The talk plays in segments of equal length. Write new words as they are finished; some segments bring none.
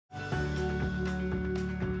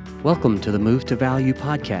Welcome to the Move to Value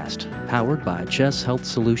podcast, powered by Chess Health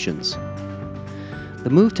Solutions.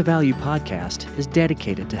 The Move to Value podcast is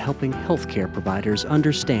dedicated to helping healthcare providers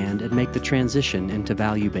understand and make the transition into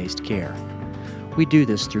value-based care. We do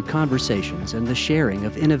this through conversations and the sharing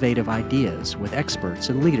of innovative ideas with experts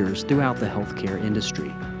and leaders throughout the healthcare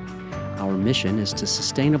industry. Our mission is to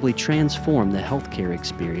sustainably transform the healthcare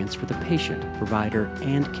experience for the patient, provider,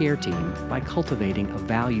 and care team by cultivating a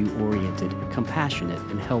value-oriented, compassionate,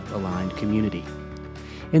 and health-aligned community.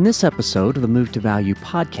 In this episode of the Move to Value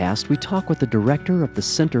podcast, we talk with the director of the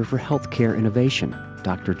Center for Healthcare Innovation,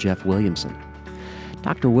 Dr. Jeff Williamson.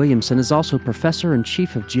 Dr. Williamson is also professor and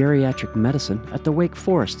chief of geriatric medicine at the Wake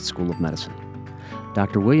Forest School of Medicine.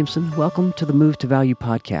 Dr. Williamson, welcome to the Move to Value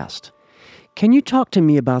podcast. Can you talk to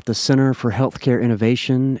me about the Center for Healthcare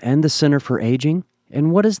Innovation and the Center for Aging,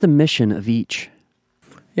 and what is the mission of each?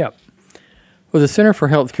 Yeah. Well, the Center for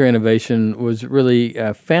Healthcare Innovation was really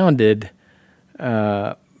founded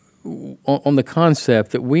on the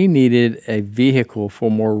concept that we needed a vehicle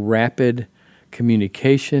for more rapid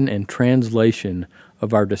communication and translation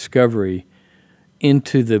of our discovery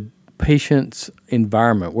into the patient's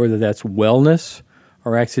environment, whether that's wellness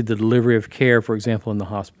or actually the delivery of care, for example, in the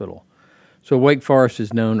hospital. So Wake Forest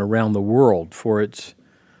is known around the world for its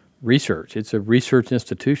research. It's a research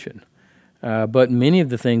institution. But many of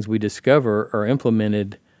the things we discover are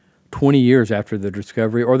implemented 20 years after the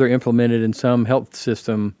discovery, or they're implemented in some health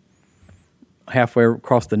system halfway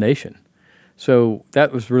across the nation. So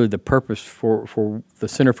that was really the purpose for the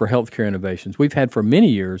Center for Healthcare Innovations. We've had for many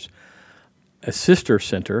years a sister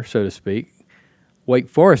center, so to speak, Wake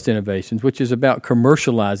Forest Innovations, which is about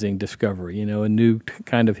commercializing discovery, a new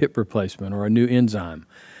kind of hip replacement or a new enzyme.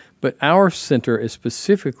 But our center is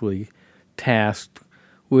specifically tasked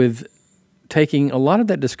with taking a lot of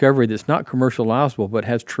that discovery that's not commercializable but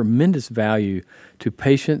has tremendous value to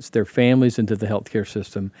patients, their families, and to the healthcare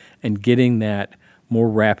system, and getting that more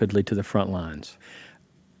rapidly to the front lines.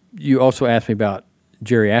 You also asked me about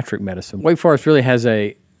geriatric medicine. Wake Forest really has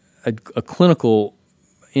a clinical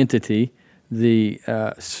entity.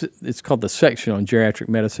 It's called the Section on Geriatric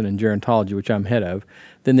Medicine and Gerontology, which I'm head of.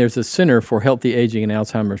 Then there's the Center for Healthy Aging and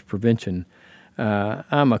Alzheimer's Prevention.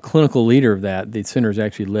 I'm a clinical leader of that. The center is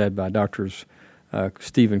actually led by Drs.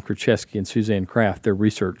 Stephen Krzyzewski and Suzanne Kraft, their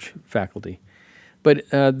research faculty. But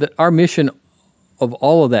our mission of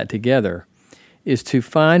all of that together is to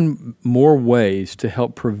find more ways to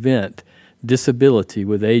help prevent disability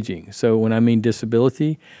with aging. So when I mean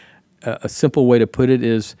disability, a simple way to put it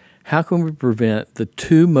is, how can we prevent the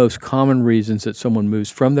two most common reasons that someone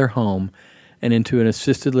moves from their home and into an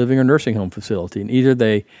assisted living or nursing home facility? And either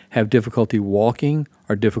they have difficulty walking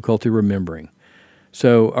or difficulty remembering.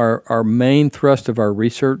 So our main thrust of our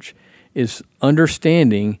research is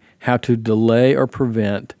understanding how to delay or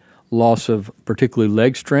prevent loss of particularly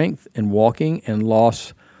leg strength and walking, and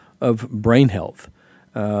loss of brain health,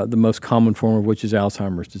 the most common form of which is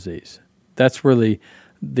Alzheimer's disease. That's really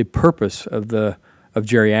the purpose of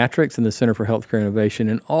geriatrics and the Center for Healthcare Innovation,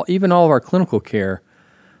 and even all of our clinical care.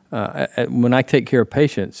 When I take care of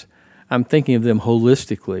patients, I'm thinking of them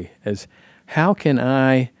holistically as, how can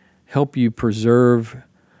I help you preserve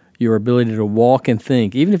your ability to walk and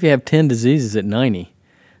think? Even if you have 10 diseases at 90,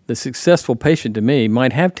 the successful patient to me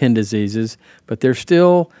might have 10 diseases, but they're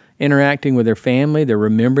still interacting with their family, they're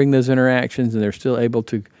remembering those interactions, and they're still able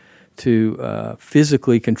to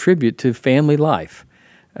physically contribute to family life.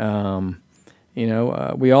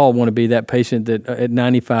 We all want to be that patient that at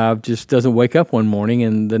 95 just doesn't wake up one morning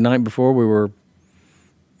and the night before we were,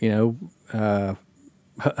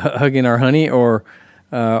 hugging our honey or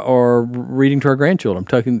reading to our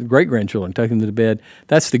grandchildren, great-grandchildren, tucking them to bed.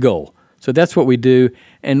 That's the goal. So that's what we do.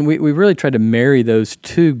 And we really try to marry those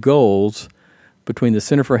two goals between the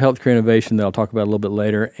Center for Healthcare Innovation that I'll talk about a little bit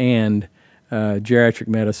later, and geriatric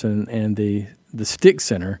medicine, and the STIC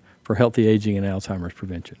Center for Healthy Aging and Alzheimer's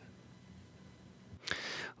Prevention.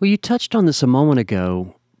 Well, you touched on this a moment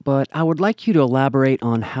ago, but I would like you to elaborate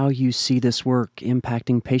on how you see this work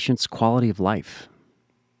impacting patients' quality of life.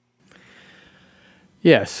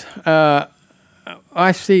 Yes.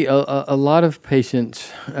 I see a lot of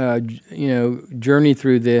patients, journey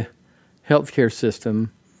through the healthcare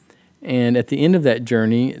system, and at the end of that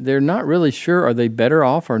journey, they're not really sure, are they better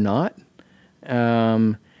off or not?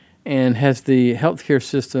 And has the healthcare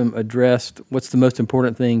system addressed what's the most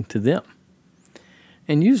important thing to them?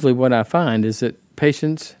 And usually what I find is that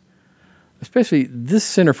patients, especially this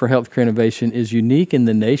Center for Healthcare Innovation, is unique in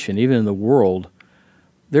the nation, even in the world.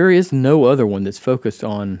 There is no other one that's focused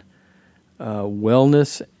on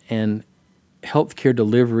wellness and healthcare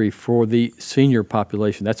delivery for the senior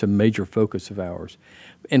population. That's a major focus of ours.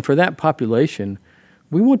 And for that population,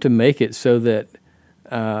 we want to make it so that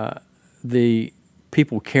the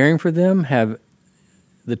people caring for them have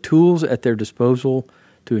the tools at their disposal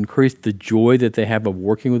to increase the joy that they have of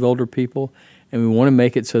working with older people. And we want to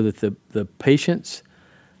make it so that the patients,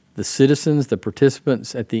 the citizens, the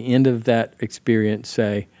participants at the end of that experience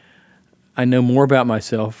say, I know more about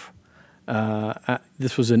myself.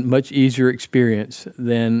 This was a much easier experience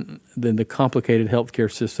than the complicated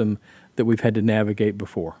healthcare system that we've had to navigate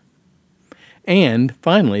before. And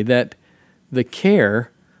finally, that the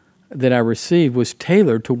care that I received was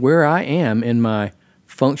tailored to where I am in my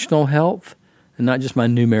functional health and not just my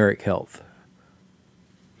numeric health.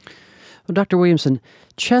 Well, Dr. Williamson,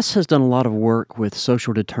 Chess has done a lot of work with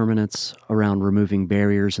social determinants around removing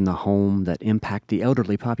barriers in the home that impact the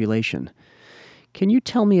elderly population. Can you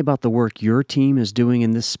tell me about the work your team is doing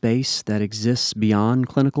in this space that exists beyond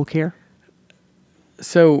clinical care?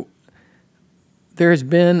 So there has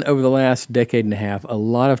been, over the last decade and a half, a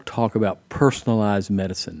lot of talk about personalized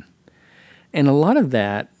medicine. And a lot of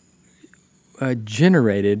that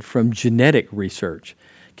generated from genetic research.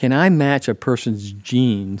 Can I match a person's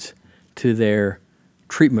genes to their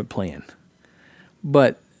treatment plan?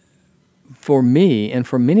 But for me and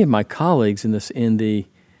for many of my colleagues in the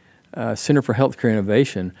Center for Healthcare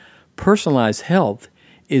Innovation, personalized health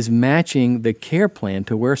is matching the care plan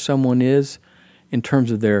to where someone is in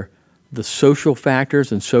terms of the social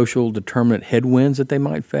factors and social determinant headwinds that they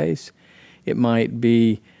might face. It might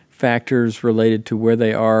be factors related to where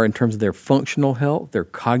they are in terms of their functional health, their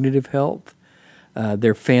cognitive health,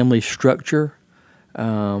 their family structure.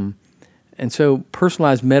 And so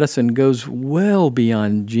personalized medicine goes well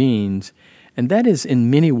beyond genes, and that is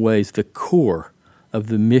in many ways the core of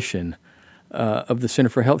the mission of the Center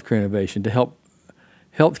for Healthcare Innovation, to help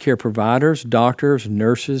healthcare providers, doctors,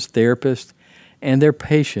 nurses, therapists, and their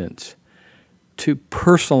patients to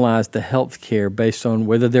personalize the healthcare based on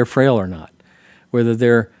whether they're frail or not, whether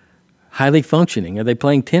they're highly functioning. Are they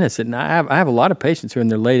playing tennis? And I have a lot of patients who are in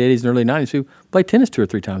their late 80s and early 90s who play tennis 2 or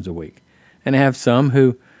 3 times a week. And I have some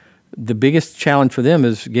who the biggest challenge for them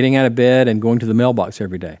is getting out of bed and going to the mailbox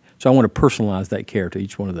every day. So I want to personalize that care to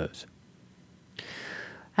each one of those.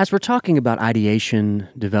 As we're talking about ideation,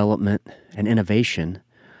 development, and innovation,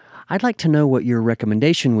 I'd like to know what your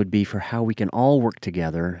recommendation would be for how we can all work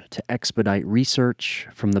together to expedite research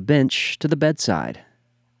from the bench to the bedside.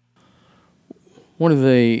 One of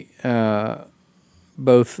the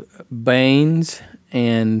both banes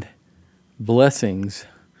and blessings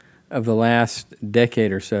of the last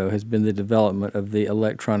decade or so has been the development of the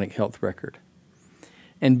electronic health record.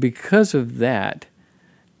 And because of that,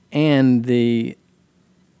 and the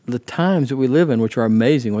times that we live in, which are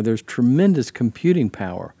amazing, where there's tremendous computing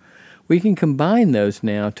power, we can combine those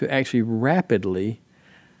now to actually rapidly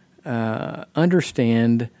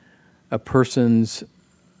understand a person's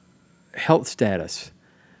health status.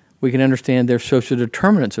 We can understand their social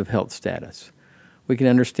determinants of health status. We can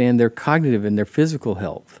understand their cognitive and their physical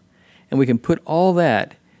health. And we can put all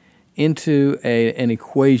that into an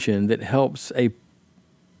equation that helps a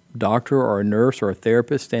doctor or a nurse or a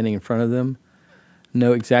therapist standing in front of them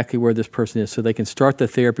know exactly where this person is, so they can start the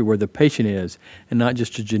therapy where the patient is and not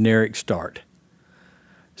just a generic start.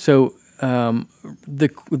 So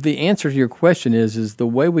the answer to your question is the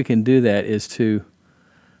way we can do that is to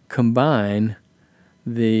combine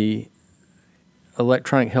the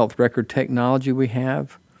electronic health record technology we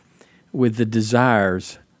have with the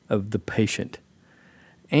desires of the patient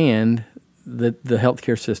and the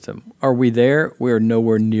healthcare system. Are we there? We are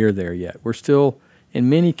nowhere near there yet. We're still, in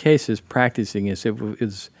many cases, practicing as if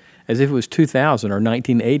it was 2000 or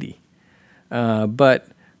 1980. But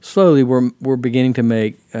slowly we're beginning to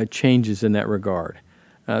make changes in that regard.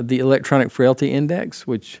 The Electronic Frailty Index,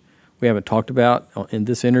 which we haven't talked about in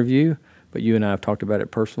this interview, but you and I have talked about it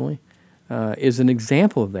personally, is an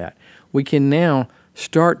example of that. We can now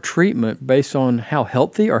start treatment based on how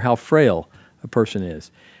healthy or how frail a person is.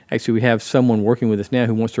 Actually, we have someone working with us now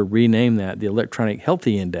who wants to rename that the Electronic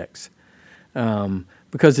Healthy Index,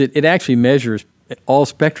 because it actually measures all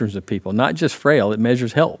spectrums of people, not just frail. It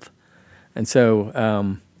measures health. And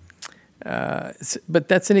so, but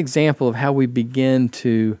that's an example of how we begin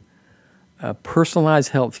to personalize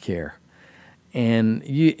health care. And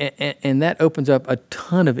that opens up a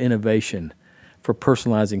ton of innovation for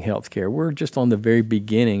personalizing health care. We're just on the very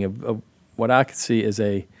beginning of what I could see as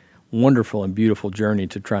a wonderful and beautiful journey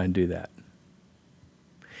to try and do that.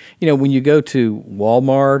 You know, when you go to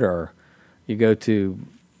Walmart or you go to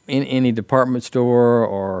any department store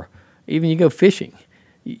or even you go fishing,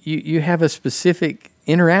 you have a specific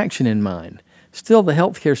interaction in mind. still the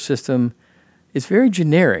healthcare system is very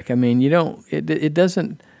generic. I mean, it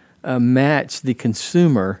doesn't match the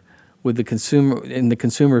consumer with the consumer and the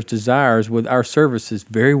consumer's desires with our services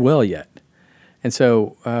very well yet. And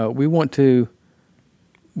so we want to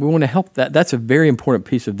help that. That's a very important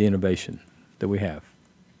piece of the innovation that we have.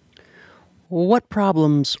 Well, what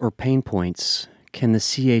problems or pain points can the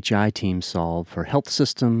CHI team solve for health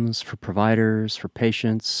systems, for providers, for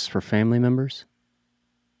patients, for family members?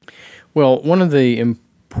 Well, one of the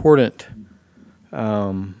important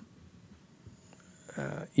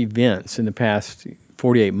events in the past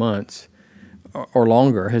 48 months or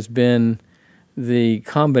longer has been the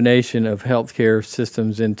combination of healthcare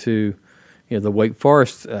systems into, the Wake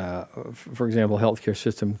Forest, for example, healthcare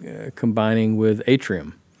system combining with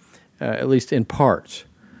Atrium, at least in parts.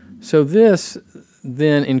 So this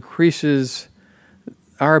then increases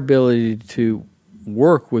our ability to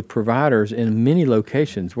work with providers in many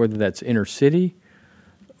locations, whether that's inner city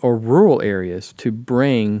or rural areas, to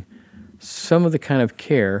bring some of the kind of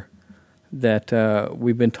care that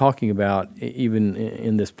we've been talking about even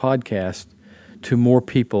in this podcast to more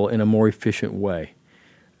people in a more efficient way.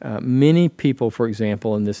 Many people, for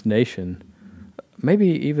example, in this nation, maybe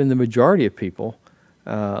even the majority of people,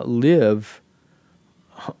 live,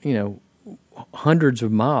 hundreds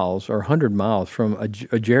of miles or 100 miles from a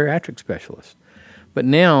geriatric specialist. But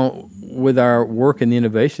now, with our work in the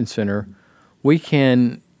Innovation Center, we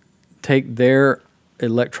can take their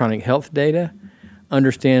electronic health data,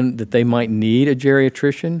 understand that they might need a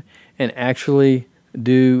geriatrician, and actually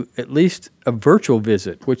do at least a virtual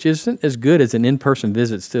visit, which isn't as good as an in-person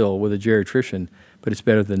visit still with a geriatrician, but it's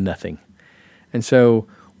better than nothing. And so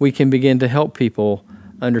we can begin to help people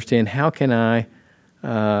understand, how can I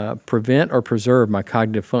prevent or preserve my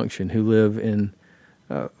cognitive function, who live in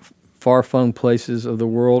far-flung places of the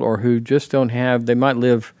world, or who just don't have, they might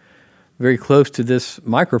live very close to this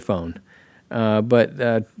microphone,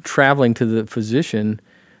 but traveling to the physician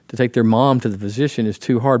to take their mom to the physician is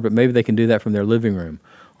too hard, but maybe they can do that from their living room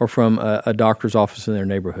or from a doctor's office in their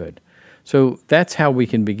neighborhood. So that's how we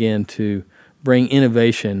can begin to bring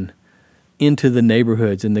innovation into the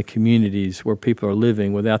neighborhoods and the communities where people are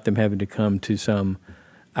living without them having to come to some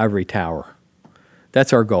ivory tower.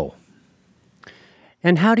 That's our goal.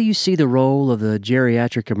 And how do you see the role of the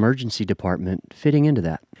geriatric emergency department fitting into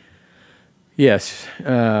that? Yes,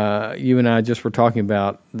 you and I just were talking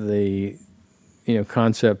about the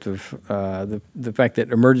concept of the fact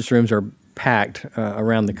that emergency rooms are packed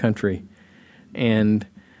around the country, and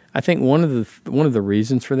I think one of the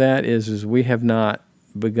reasons for that is we have not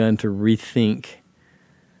begun to rethink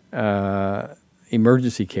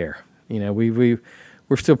emergency care.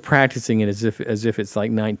 We're still practicing it as if it's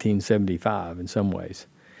like 1975 in some ways,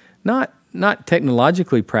 not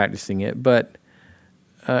technologically practicing it, but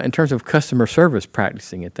in terms of customer service,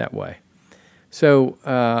 practicing it that way. So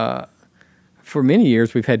for many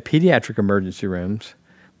years, we've had pediatric emergency rooms,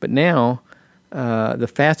 but now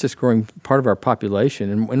the fastest growing part of our population,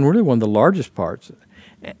 and really one of the largest parts,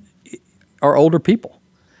 are older people.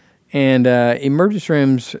 And emergency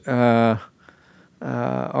rooms are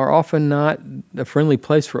often not a friendly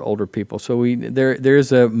place for older people. So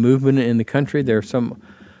there's a movement in the country. There are some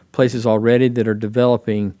places already that are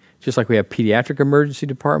developing, just like we have pediatric emergency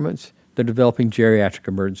departments, they're developing geriatric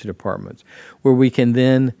emergency departments, where we can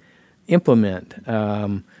then implement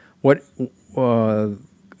what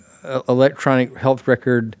electronic health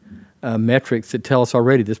record metrics that tell us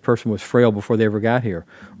already this person was frail before they ever got here,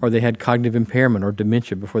 or they had cognitive impairment or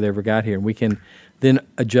dementia before they ever got here, and we can then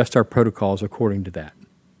adjust our protocols according to that.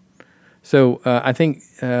 So I think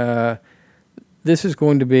this is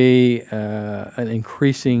going to be an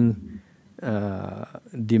increasing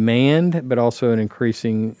demand, but also an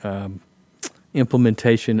increasing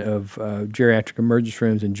implementation of geriatric emergency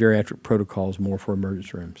rooms and geriatric protocols more for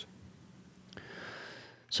emergency rooms.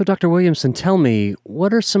 So, Dr. Williamson, tell me,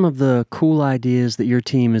 what are some of the cool ideas that your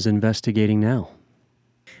team is investigating now?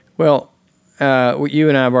 Well, you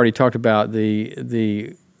and I have already talked about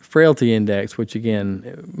the frailty index, which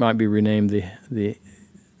again might be renamed the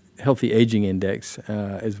healthy aging index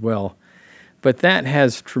as well. But that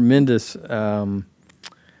has tremendous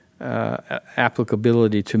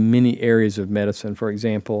applicability to many areas of medicine. For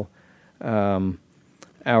example, our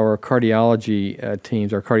cardiology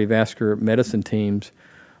teams, our cardiovascular medicine teams,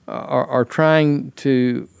 are trying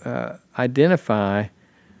to identify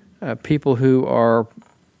people who are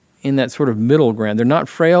in that sort of middle ground. They're not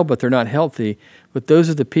frail, but they're not healthy. But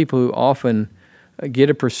those are the people who often get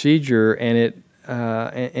a procedure and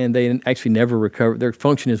they actually never recover. Their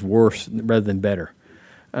function is worse rather than better.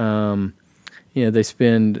 they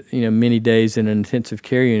spend many days in an intensive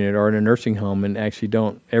care unit or in a nursing home and actually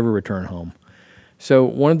don't ever return home. So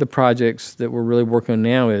one of the projects that we're really working on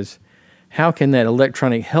now is how can that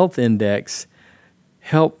electronic health index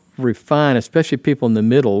help refine, especially people in the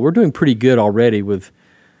middle. We're doing pretty good already with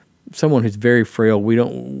someone who's very frail.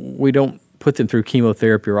 We don't put them through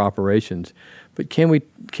chemotherapy or operations, but can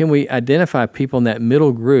we identify people in that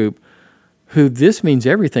middle group who this means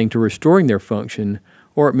everything to restoring their function,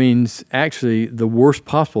 or it means actually the worst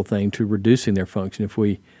possible thing to reducing their function if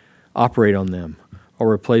we operate on them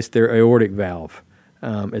or replace their aortic valve,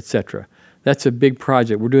 etc. That's a big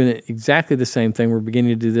project. We're doing exactly the same thing. We're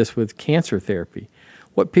beginning to do this with cancer therapy.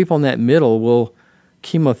 What people in that middle will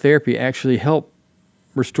chemotherapy actually help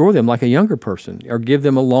restore them like a younger person or give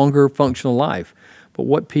them a longer functional life. But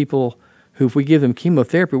what people who, if we give them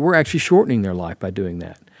chemotherapy, we're actually shortening their life by doing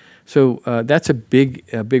that. So that's a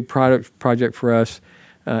big project for us,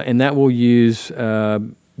 and that will use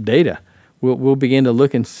data. We'll begin to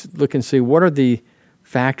look and see what are the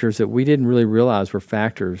factors that we didn't really realize were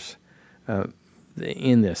factors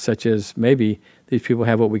in this, such as maybe these people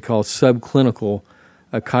have what we call subclinical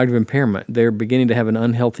cognitive impairment. They're beginning to have an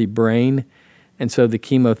unhealthy brain, and so the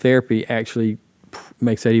chemotherapy actually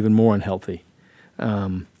makes that even more unhealthy.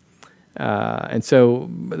 And so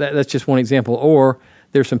that's just one example. Or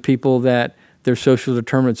there's some people that their social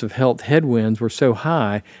determinants of health headwinds were so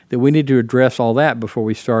high that we need to address all that before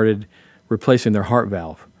we started replacing their heart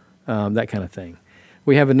valve, that kind of thing.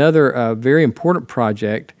 We have another very important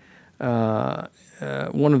project, one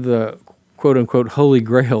of the quote-unquote holy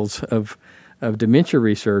grails of dementia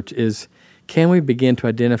research is, can we begin to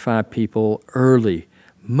identify people early,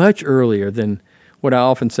 much earlier than what I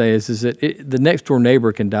often say is that the next-door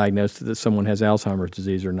neighbor can diagnose that someone has Alzheimer's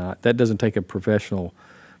disease or not. That doesn't take a professional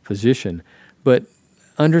physician. But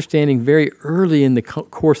understanding very early in the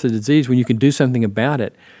course of the disease when you can do something about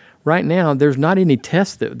it. Right now, there's not any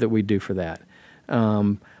tests that we do for that.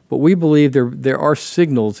 But we believe there are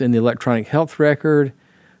signals in the electronic health record,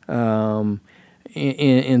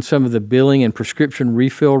 in some of the billing and prescription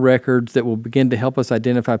refill records that will begin to help us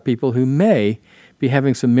identify people who may be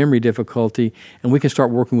having some memory difficulty, and we can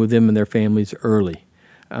start working with them and their families early.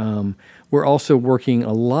 We're also working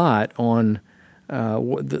a lot on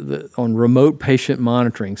on remote patient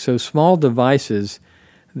monitoring, so small devices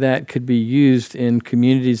that could be used in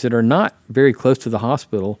communities that are not very close to the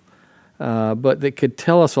hospital, but that could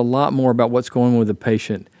tell us a lot more about what's going on with the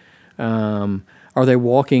patient. Are they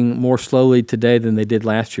walking more slowly today than they did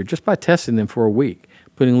last year? Just by testing them for a week,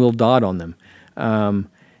 putting a little dot on them.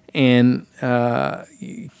 Can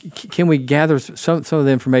we gather some of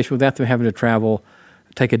the information without them having to travel,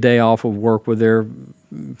 take a day off of work with their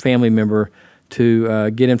family member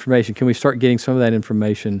to get information? Can we start getting some of that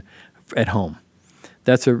information at home?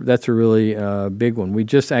 That's a really big one. We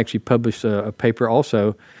just actually published a paper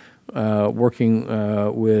also working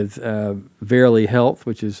with Verily Health,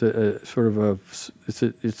 which is it's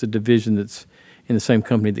a division that's in the same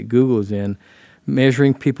company that Google is in,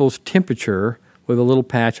 measuring people's temperature with a little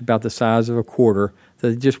patch about the size of a quarter that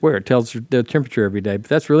they just wear. It tells their temperature every day. But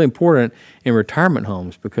that's really important in retirement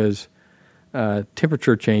homes because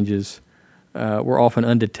temperature changes were often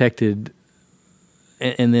undetected,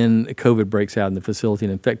 and then COVID breaks out in the facility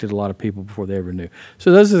and infected a lot of people before they ever knew.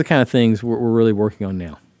 So those are the kind of things we're really working on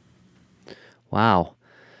now. Wow.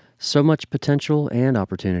 So much potential and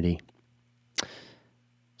opportunity.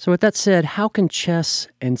 So with that said, how can CHESS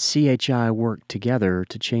and CHI work together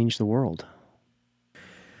to change the world?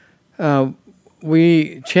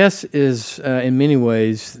 CHESS is in many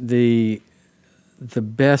ways the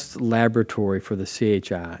best laboratory for the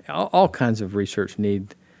CHI. All kinds of research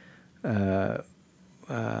need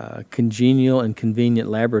congenial and convenient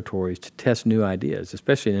laboratories to test new ideas,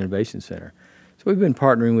 especially an innovation center. So we've been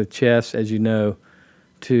partnering with CHESS, as you know,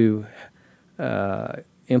 to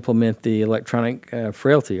implement the electronic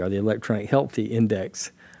frailty or the electronic healthy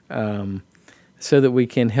index so that we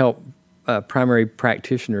can help primary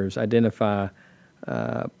practitioners identify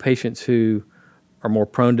patients who are more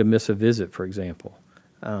prone to miss a visit, for example.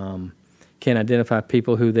 Can identify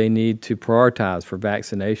people who they need to prioritize for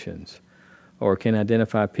vaccinations, or can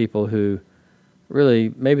identify people who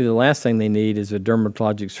really maybe the last thing they need is a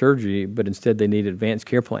dermatologic surgery, but instead they need advanced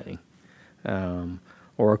care planning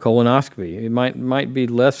or a colonoscopy. It might be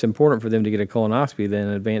less important for them to get a colonoscopy than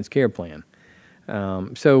an advanced care plan.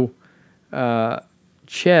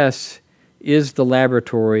 CHESS is the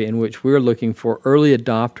laboratory in which we're looking for early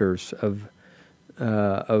adopters of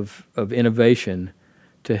innovation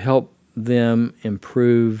to help them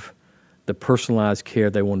improve the personalized care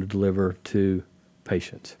they want to deliver to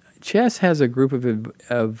patients. CHESS has a group of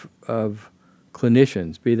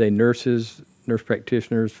clinicians, be they nurses, nurse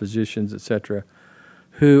practitioners, physicians, etc.,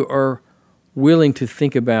 who are willing to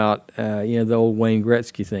think about, the old Wayne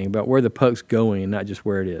Gretzky thing about where the puck's going and not just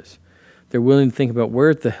where it is. They're willing to think about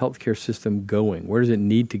where's the healthcare system going, where does it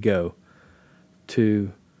need to go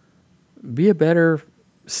to be a better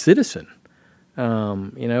citizen.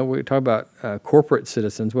 We talk about corporate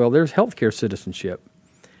citizens. Well, there's healthcare citizenship.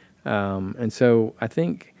 And so I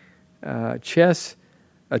think CHESS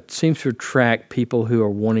seems to attract people who are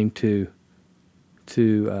wanting to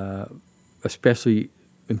especially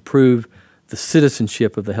improve the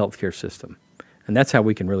citizenship of the healthcare system. And that's how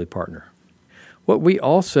we can really partner. What we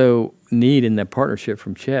also need in that partnership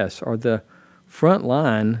from CHESS are the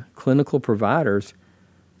frontline clinical providers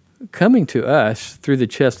coming to us through the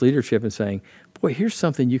CHESS leadership and saying, boy, here's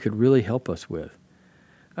something you could really help us with.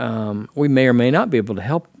 We may or may not be able to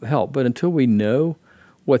help, but until we know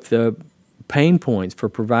what the pain points for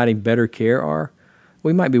providing better care are,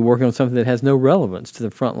 we might be working on something that has no relevance to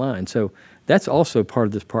the front line. So that's also part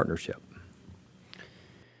of this partnership.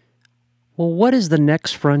 Well, what is the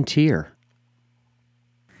next frontier?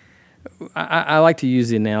 I like to use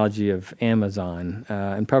the analogy of Amazon,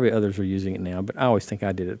 and probably others are using it now, but I always think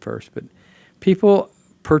I did it first. But people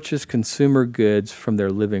purchase consumer goods from their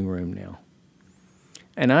living room now.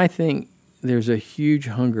 And I think there's a huge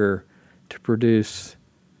hunger to produce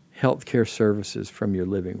healthcare services from your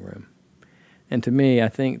living room. And to me, I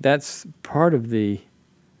think that's part of the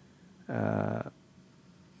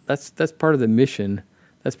that's part of the mission.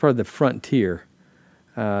 That's part of the frontier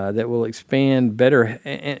that will expand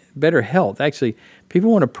better health. Actually,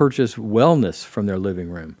 people want to purchase wellness from their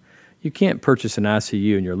living room. You can't purchase an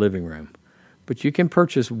ICU in your living room, but you can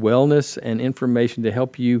purchase wellness and information to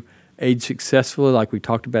help you age successfully, like we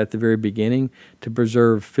talked about at the very beginning, to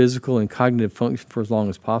preserve physical and cognitive function for as long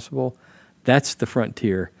as possible. That's the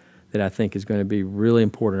frontier that I think is going to be really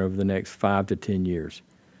important over the next 5 to 10 years.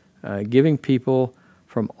 Giving people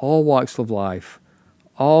from all walks of life,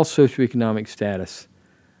 all socioeconomic status,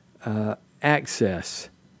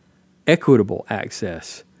 equitable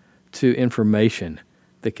access to information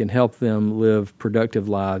that can help them live productive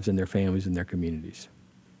lives in their families and their communities.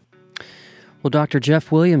 Well, Dr.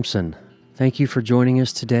 Jeff Williamson, thank you for joining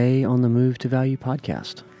us today on the Move to Value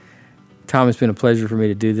podcast. Tom, it's been a pleasure for me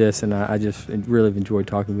to do this, and I just really have enjoyed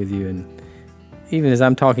talking with you. And even as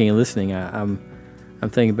I'm talking and listening, I'm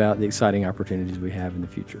thinking about the exciting opportunities we have in the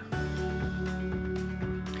future.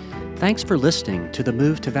 Thanks for listening to the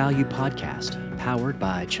Move to Value podcast, powered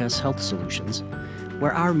by CHESS Health Solutions,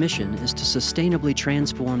 where our mission is to sustainably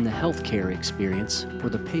transform the healthcare experience for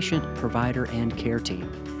the patient, provider, and care team.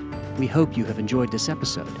 We hope you have enjoyed this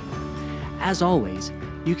episode. As always,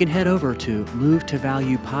 you can head over to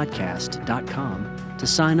movetovaluepodcast.com to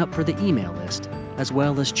sign up for the email list, as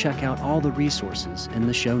well as check out all the resources in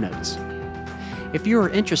the show notes. If you are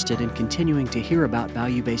interested in continuing to hear about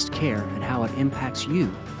value-based care and how it impacts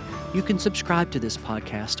you, you can subscribe to this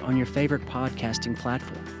podcast on your favorite podcasting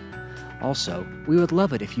platform. Also, we would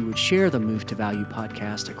love it if you would share the Move to Value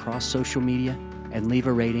podcast across social media and leave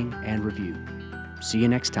a rating and review. See you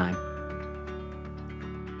next time.